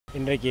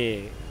இன்றைக்கு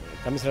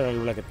கமிஷனர்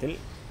அலுவலகத்தில்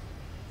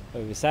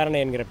விசாரணை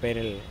என்கிற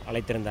பெயரில்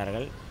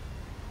அழைத்திருந்தார்கள்.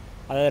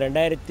 அதாவது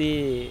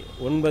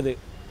 2009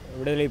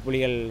 விடுதலை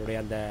புலிகளுடைய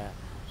அந்த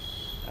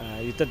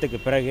யுத்தத்துக்கு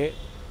பிறகு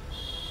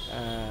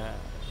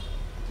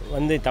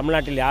வந்து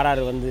தமிழ்நாட்டில் யார்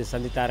யார் வந்து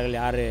சந்தித்தார்கள்,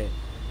 யார்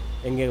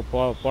எங்கே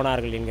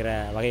போனார்கள் என்கிற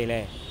வகையில்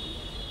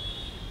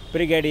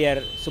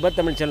பிரிகேடியர்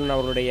சுபத்தமிழ்ச்செல்வன்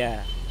அவர்களுடைய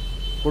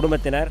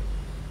குடும்பத்தினர்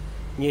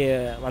இங்கே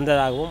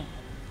வந்ததாகவும்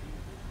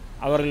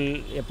அவர்கள்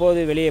எப்போது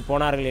வெளியே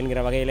போனார்கள் என்கிற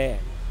வகையில்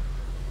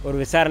ஒரு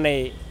விசாரணை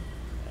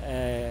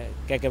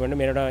கேட்க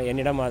வேண்டும்,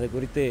 என்னிடம் அது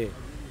குறித்து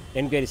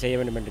என்கொயரி செய்ய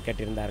வேண்டும் என்று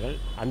கேட்டிருந்தார்கள்.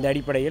 அந்த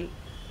அடிப்படையில்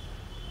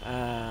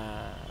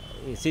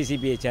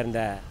சிசிபியை சேர்ந்த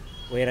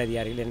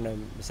உயரதிகாரிகள் என்ன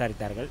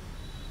விசாரித்தார்கள்.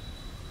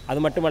 அது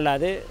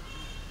மட்டுமல்லாது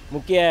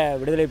முக்கிய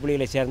விடுதலை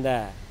புலிகளை சேர்ந்த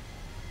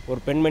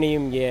ஒரு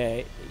பெண்மணியும் இங்கே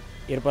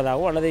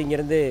இருப்பதாகவும் அல்லது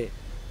இங்கிருந்து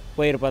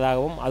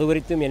போயிருப்பதாகவும் அது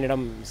குறித்தும்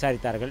என்னிடம்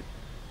விசாரித்தார்கள்.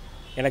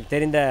 எனக்கு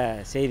தெரிந்த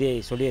செய்தியை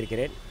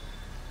சொல்லியிருக்கிறேன்.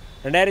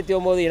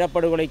 2009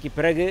 இனப்படுகொலைக்கு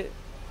பிறகு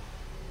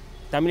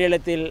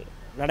தமிழீழத்தில்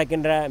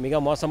நடக்கின்ற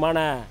மிக மோசமான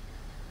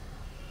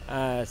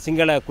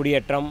சிங்கள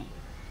குடியேற்றம்,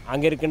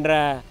 அங்கே இருக்கின்ற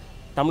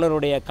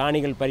தமிழருடைய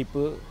காணிகள்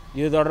பறிப்பு,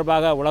 இது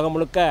தொடர்பாக உலகம்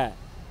முழுக்க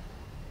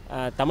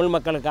தமிழ்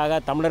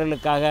மக்களுக்காக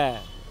தமிழர்களுக்காக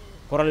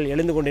குரல்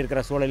எழுந்து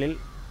கொண்டிருக்கிற சூழலில்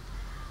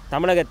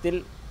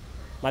தமிழகத்தில்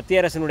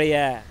மத்திய அரசினுடைய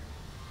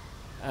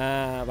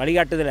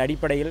வழிகாட்டுதல்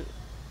அடிப்படையில்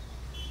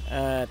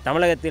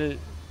தமிழகத்தில்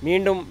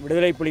மீண்டும்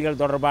விடுதலை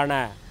புலிகள் தொடர்பான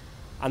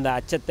அந்த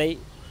அச்சத்தை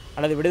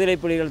அல்லது விடுதலை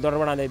புலிகள்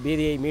தொடர்பான அந்த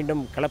பீதியை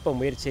மீண்டும் கிளப்ப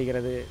முயற்சி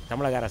செய்கிறது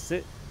தமிழக அரசு.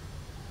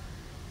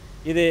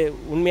 இது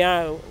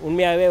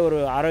உண்மையாகவே ஒரு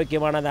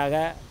ஆரோக்கியமானதாக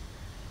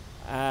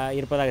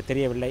இருப்பதாக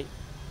தெரியவில்லை.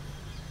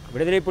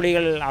 விடுதலை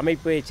புலிகள்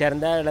அமைப்பை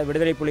சேர்ந்த அல்லது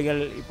விடுதலை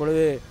புலிகள்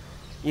இப்பொழுது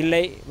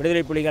இல்லை,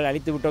 விடுதலை புலிகள்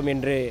அழித்து விட்டோம்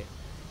என்று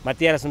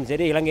மத்திய அரசும்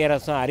சரி இலங்கை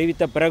அரசும்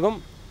அறிவித்த பிறகும்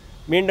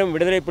மீண்டும்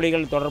விடுதலை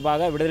புலிகள்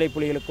தொடர்பாக விடுதலை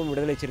புலிகளுக்கும்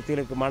விடுதலை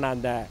சிறுத்தைகளுக்குமான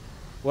அந்த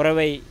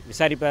உறவை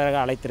விசாரிப்பதாக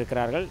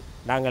அழைத்திருக்கிறார்கள்.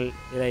 நாங்கள்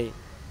இதை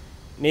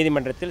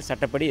நீதிமன்றத்தில்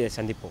சட்டப்படி இதை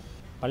சந்திப்போம்.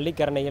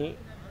 பள்ளிக்கரணையில்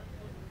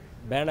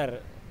பேனர்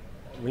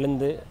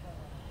விழுந்து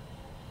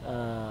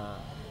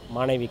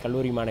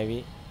கல்லூரி மாணவி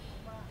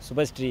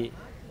சுபஸ்ரீ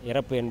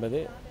இறப்பு என்பது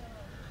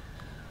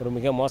ஒரு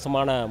மிக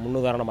மோசமான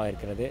முன்னுதாரணமாக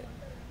இருக்கிறது.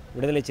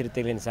 விடுதலை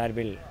சிறுத்தைகளின்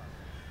சார்பில்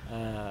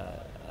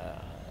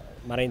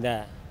மறைந்த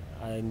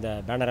இந்த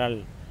பேனரால்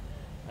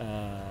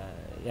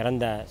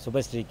இறந்த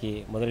சுபஸ்ரீக்கு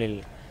முதலில்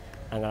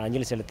நாங்கள்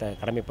அஞ்சலி செலுத்த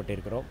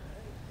கடமைப்பட்டிருக்கிறோம்.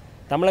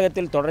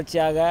 தமிழகத்தில்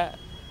தொடர்ச்சியாக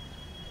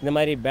இந்த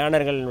மாதிரி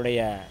பேனர்களுடைய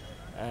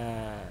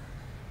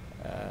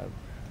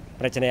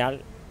பிரச்சனையால்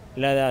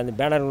இல்லை அந்த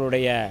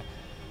பேனர்களுடைய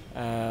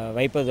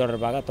வைப்பது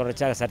தொடர்பாக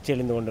தொடர்ச்சியாக சர்ச்சை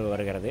எழுந்து கொண்டு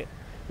வருகிறது.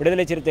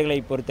 விடுதலை சிறுத்தைகளை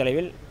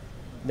பொறுத்தளவில்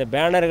இந்த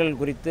பேனர்கள்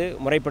குறித்து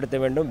முறைப்படுத்த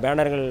வேண்டும்,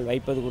 பேனர்கள்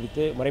வைப்பது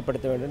குறித்து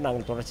முறைப்படுத்த வேண்டும்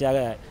நாங்கள் தொடர்ச்சியாக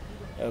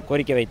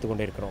கோரிக்கை வைத்து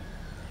கொண்டிருக்கிறோம்.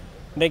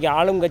 இன்றைக்கு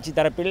ஆளும் கட்சி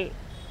தரப்பில்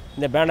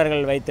இந்த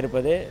பேனர்கள்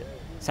வைத்திருப்பது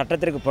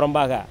சட்டத்திற்கு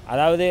புறம்பாக,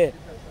 அதாவது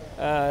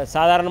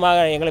சாதாரணமாக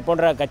எங்களை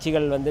போன்ற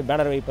கட்சிகள் வந்து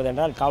பேனர் வைப்பது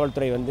என்றால்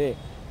காவல்துறை வந்து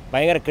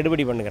பயங்கர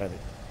கெடுபிடி பண்ணுகிறது.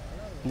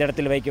 இந்த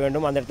இடத்தில் வைக்க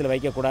வேண்டும், அந்த இடத்தில்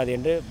வைக்கக்கூடாது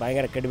என்று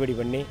பயங்கர கெடுபிடி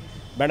பண்ணி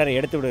பேனரை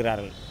எடுத்து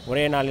விடுகிறார்கள்.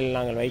 ஒரே நாளில்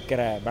நாங்கள்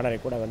வைக்கிற பேனரை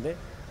கூட வந்து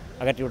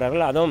அகற்றி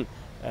விடுறார்கள். அதுவும்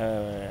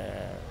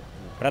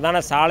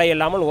பிரதான சாலை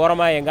இல்லாமல்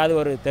ஓரமாக எங்காவது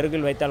ஒரு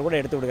தெருவில் வைத்தால் கூட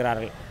எடுத்து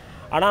விடுகிறார்கள்.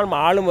 ஆனால்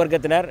ஆளும்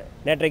வர்க்கத்தினர்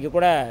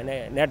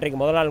நேற்றைக்கு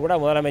முதல் நாள் கூட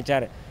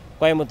முதலமைச்சர்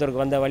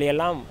கோயம்புத்தூருக்கு வந்த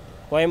வழியெல்லாம்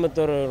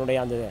கோயம்புத்தூருடைய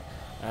அந்த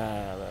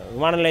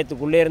விமான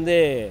நிலையத்துக்குள்ளே இருந்து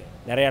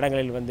நிறைய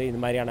இடங்களில் வந்து இந்த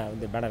மாதிரியான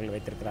வந்து பேனர்கள்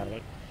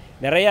வைத்திருக்கிறார்கள்.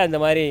 நிறையா இந்த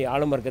மாதிரி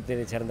ஆளும்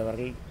வர்க்கத்தை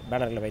சேர்ந்தவர்கள்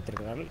பேனர்களை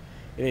வைத்திருக்கிறார்கள்.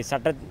 இதை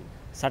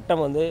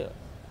சட்டம் வந்து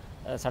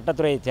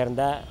சட்டத்துறையைச்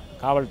சேர்ந்த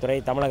காவல்துறை,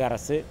 தமிழக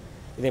அரசு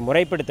இதை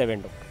முறைப்படுத்த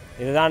வேண்டும்.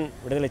 இதுதான்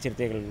விடுதலை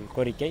சிறுத்தைகள்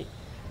கோரிக்கை.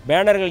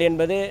 பேனர்கள்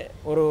என்பது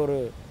ஒரு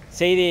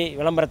செய்தி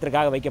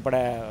விளம்பரத்திற்காக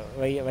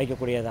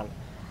வைக்கக்கூடியதுதான்.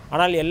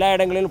 ஆனால் எல்லா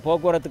இடங்களிலும்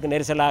போக்குவரத்துக்கு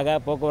நெரிசலாக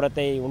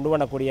போக்குவரத்தை உண்டு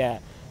பண்ணக்கூடிய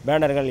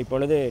பேனர்கள்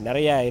இப்பொழுது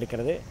நிறையா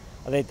இருக்கிறது.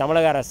 அதை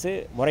தமிழக அரசு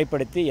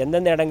முறைப்படுத்தி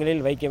எந்தெந்த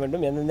இடங்களில் வைக்க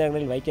வேண்டும், எந்தெந்த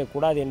இடங்களில்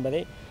வைக்கக்கூடாது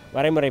என்பதை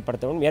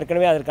வரைமுறைப்படுத்தவும்.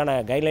 ஏற்கனவே அதற்கான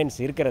கைட்லைன்ஸ்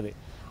இருக்கிறது.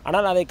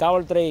 ஆனால் அதை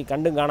காவல்துறை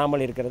கண்டும்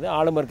காணாமல் இருக்கிறது.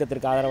 ஆளும்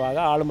வர்க்கத்திற்கு ஆதரவாக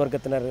ஆளும்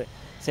வர்க்கத்தினர்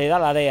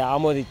செய்தால் அதை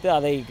ஆமோதித்து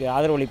அதை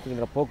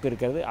ஆதரவளிக்கின்ற போக்கு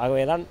இருக்கிறது.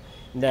 ஆகவே தான்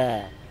இந்த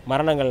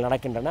மரணங்கள்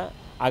நடக்கின்றன.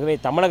 ஆகவே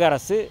தமிழக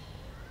அரசு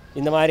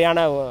இந்த மாதிரியான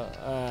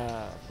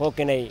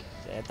போக்கினை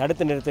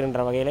தடுத்து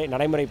நிறுத்துகின்ற வகையில்,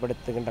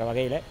 நடைமுறைப்படுத்துகின்ற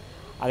வகையில்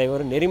அதை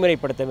ஒரு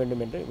நெறிமுறைப்படுத்த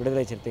வேண்டும் என்று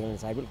விடுதலை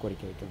சிறுத்தைகளின் சார்பில்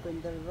கோரிக்கை வைக்கும். இப்போ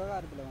இந்த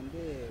விவகாரத்தில் வந்து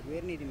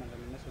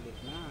உயர்நீதிமன்றம் என்ன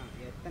சொல்லியிருக்குன்னா,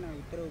 எத்தனை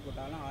உத்தரவு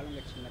போட்டாலும்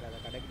ஆளுங்கட்சியினர் அதை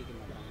கடைபிடிக்க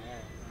மாட்டாங்க,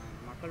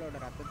 மக்களோட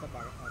ரத்தத்தை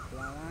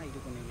பார்க்கலாம் தான் இது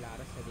பண்ணுவீங்களா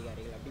அரசு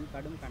அதிகாரிகள் அப்படின்னு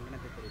கடும்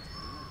கண்டனத்தை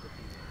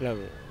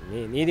தெரிவிச்சிருக்காங்க.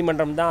 இல்லை,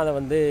 நீதிமன்றம் தான் அதை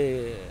வந்து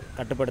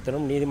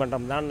கட்டுப்படுத்தணும்,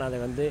 நீதிமன்றம் தான் அதை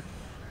வந்து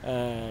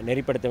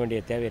நெறிப்படுத்த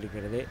வேண்டிய தேவை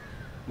இருக்கிறது.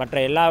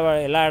 மற்ற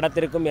எல்லா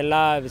இடத்திற்கும்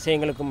எல்லா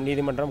விஷயங்களுக்கும்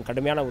நீதிமன்றம்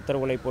கடுமையான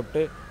உத்தரவுகளை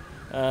போட்டு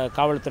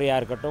காவல்துறையாக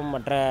இருக்கட்டும்,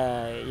 மற்ற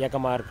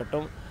இயக்கமாக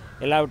இருக்கட்டும்,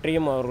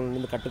 எல்லாவற்றையும் அவர்கள்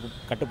வந்து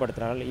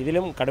கட்டுப்படுத்துகிறார்கள்.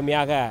 இதிலும்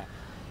கடுமையாக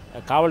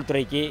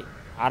காவல்துறைக்கு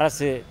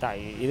அரசு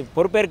இது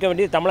பொறுப்பேற்க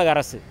வேண்டியது தமிழக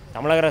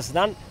அரசு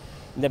தான்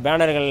இந்த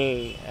பேனர்கள்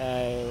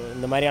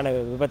இந்த மாதிரியான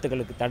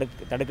விபத்துகளுக்கு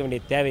தடுக்க வேண்டிய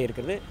தேவை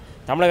இருக்கிறது.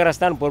 தமிழக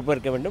அரசு தான்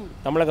பொறுப்பேற்க வேண்டும்.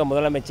 தமிழக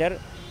முதலமைச்சர்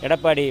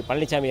எடப்பாடி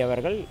பழனிசாமி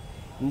அவர்கள்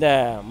இந்த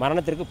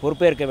மரணத்திற்கு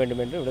பொறுப்பேற்க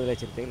வேண்டும் என்று விடுதலை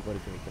சிறுத்தைகள்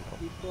கோரிக்கை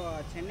வைக்கின்றோம். இப்போ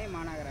சென்னை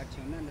மாநகராட்சி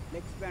வந்து அந்த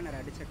ஃப்ளெக்ஸ் பேனர்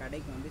அடித்த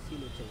கடைக்கு வந்து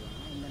சீல்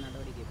வச்சிருக்காங்க. இந்த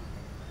நடவடிக்கை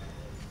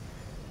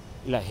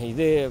இல்லை,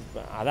 இது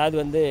அதாவது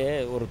வந்து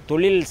ஒரு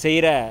தொழில்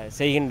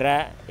செய்கின்ற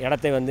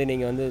இடத்தை வந்து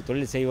நீங்கள் வந்து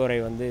தொழில் செய்வோரை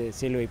வந்து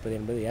சீல் வைப்பது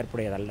என்பது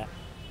ஏற்புடையதல்ல.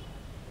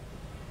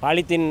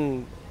 பாலித்தீன்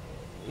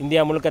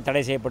இந்தியா முழுக்க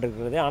தடை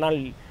செய்யப்பட்டிருக்கிறது. ஆனால்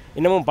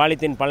இன்னமும்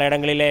பாலித்தீன் பல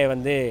இடங்களிலே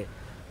வந்து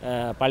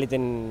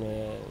பாலித்தீன்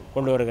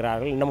கொண்டு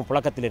வருகிறார்கள். இன்னமும்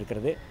புழக்கத்தில்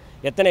இருக்கிறது.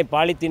 எத்தனை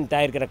பாலித்தீன்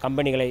தயாரிக்கிற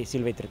கம்பெனிகளை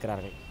சீல்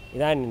வைத்திருக்கிறார்கள்?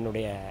 இதுதான்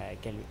என்னுடைய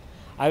கேள்வி.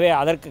 ஆகவே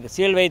அதற்கு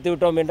சீல் வைத்து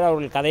விட்டோம் என்று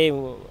அவர்கள் கதையை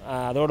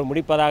அதோடு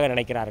முடிப்பதாக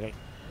நினைக்கிறார்கள்.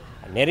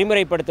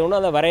 நெறிமுறைப்படுத்தணும்,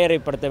 அதை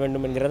வரையறைப்படுத்த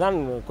வேண்டும் என்கிறதான்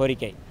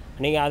கோரிக்கை.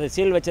 நீங்கள் அது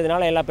சீல்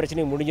வச்சதுனால எல்லா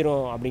பிரச்சனையும்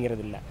முடிஞ்சிடும்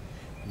அப்படிங்கிறது இல்லை.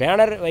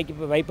 பேனர்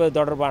வைப்பது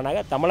தொடர்பான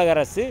தமிழக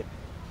அரசு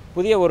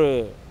புதிய ஒரு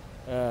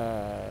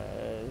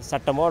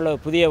சட்டமோ அல்லது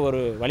புதிய ஒரு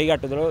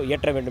வழிகாட்டுதலோ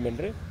இயற்ற வேண்டும்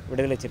என்று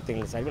விடுதலை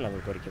சிறுத்தைகள் சார்பில்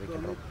நாங்கள் கோரிக்கை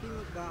வைக்கின்றோம்.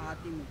 திமுக,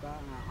 அதிமுக,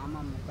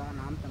 அமமுக,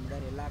 நாம்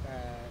தமிழர் எல்லா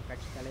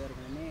கட்சி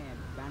தலைவர்களுமே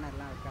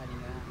பேனர்லாம்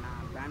வைக்காதீங்க,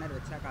 நான் பேனர்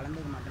வச்சா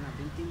கலந்துக்க மாட்டேன்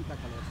அப்படின்னு திமுக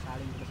தலைவர்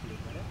ஸ்டாலின் கூட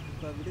சொல்லியிருக்காரு.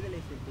 இப்போ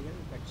விடுதலை சிறுத்தைகள்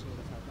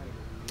கட்சியோட சார்பாக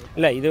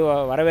இல்லை, இது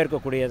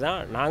வரவேற்கக்கூடியதான்.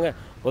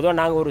 பொதுவாக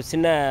நாங்கள் ஒரு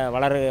சின்ன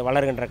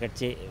வளர்கின்ற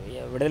கட்சி.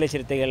 விடுதலை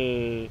சிறுத்தைகள்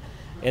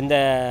எந்த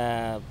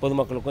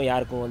பொதுமக்களுக்கும்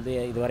யாருக்கும் வந்து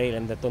இதுவரையில்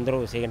எந்த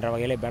தொந்தரவு செய்கின்ற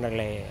வகையில்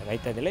பேனர்களை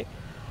வைத்ததில்லை.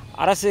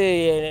 அரசு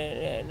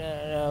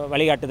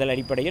வழிகாட்டுதல்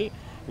அடிப்படையில்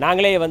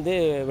நாங்களே வந்து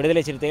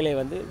விடுதலை சிறுத்தைகளை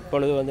வந்து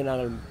இப்பொழுது வந்து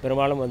நாங்கள்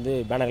பெரும்பாலும் வந்து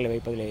பேனர்களை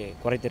வைப்பதில்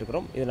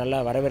குறைத்திருக்கிறோம். இது நல்லா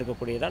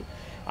வரவேற்கக்கூடியதான்.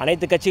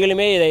 அனைத்து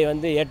கட்சிகளுமே இதை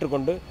வந்து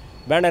ஏற்றுக்கொண்டு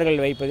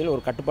பேனர்கள் வைப்பதில்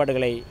ஒரு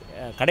கட்டுப்பாடுகளை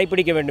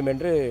கடைபிடிக்க வேண்டும்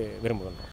என்று விரும்புகின்றோம்.